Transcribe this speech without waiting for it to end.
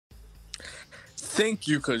Thank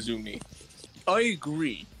you, Kazumi. I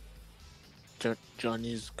agree.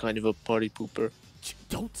 Johnny is kind of a party pooper.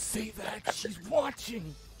 Don't say that. She's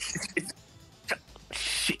watching.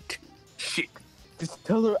 Shit. Just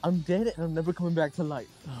tell her I'm dead and I'm never coming back to life.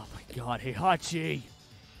 Oh my god, Heihachi.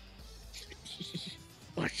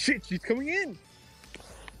 Oh shit, she's coming in.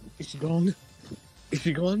 Is she gone? I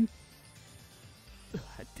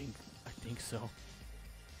think so.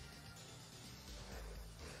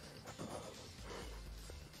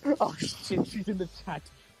 Oh shit, she's in the chat.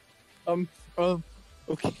 Okay.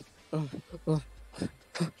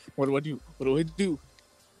 What do I do? Heihachi!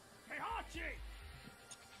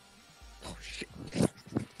 Oh shit.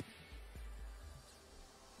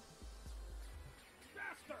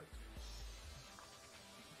 Bastard!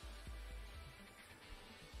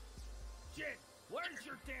 Jin, where's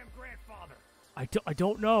your damn grandfather? I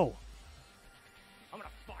don't know. I'm gonna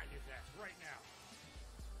find his ass right now.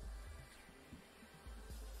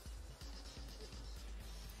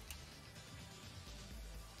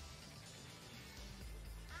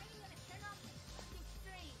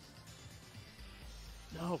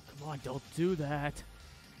 No, come on, don't do that.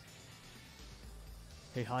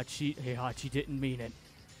 Heihachi didn't mean it.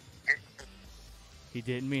 He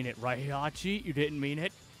didn't mean it, right, Heihachi? You didn't mean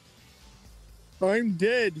it? I'm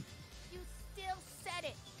dead. You still said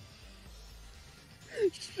it.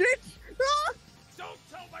 Shit! Ah! Don't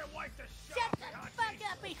tell my wife to Shut the fuck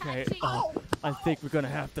up, Heihachi. Okay, I think we're gonna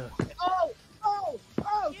have to... Oh!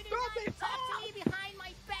 You do not talk to me behind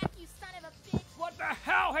my back, you son of a bitch. What the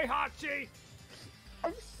hell, Heihachi?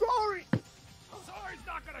 I'm sorry! Sorry's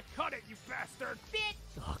not gonna cut it, you bastard! Bitch.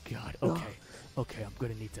 Oh god, okay, I'm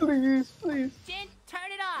gonna need to... Please. Jin,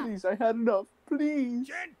 turn it off. Please, I had enough. Please.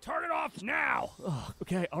 Jen, turn it off now! Oh,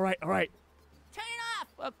 okay, alright. Turn it off.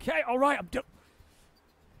 Okay, alright, I'm